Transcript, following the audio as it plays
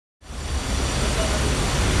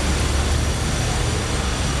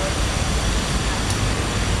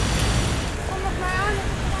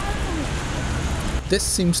This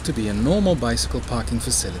seems to be a normal bicycle parking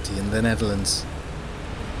facility in the Netherlands.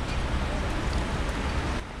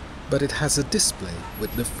 But it has a display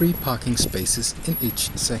with the free parking spaces in each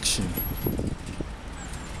section.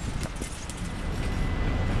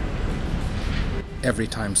 Every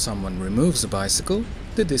time someone removes a bicycle,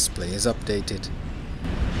 the display is updated.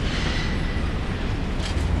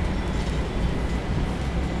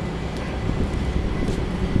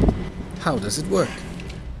 How does it work?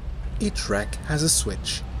 Each rack has a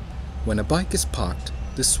switch. When a bike is parked,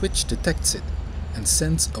 the switch detects it and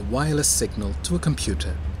sends a wireless signal to a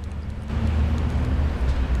computer.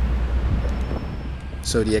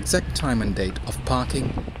 So the exact time and date of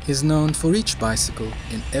parking is known for each bicycle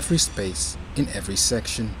in every space, in every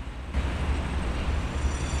section.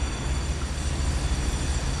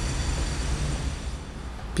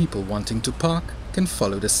 People wanting to park can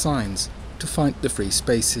follow the signs to find the free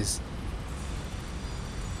spaces.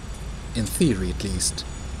 In theory at least.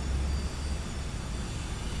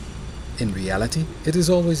 In reality, it is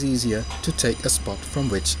always easier to take a spot from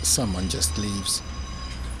which someone just leaves.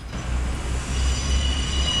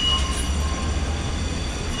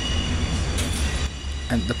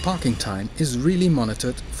 And the parking time is really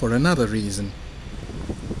monitored for another reason.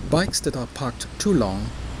 Bikes that are parked too long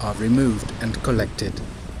are removed and collected.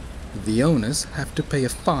 The owners have to pay a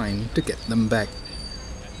fine to get them back.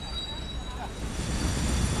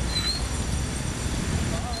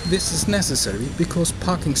 This is necessary because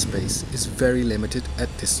parking space is very limited at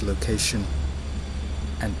this location.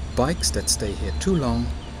 And bikes that stay here too long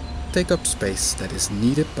take up space that is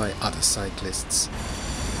needed by other cyclists.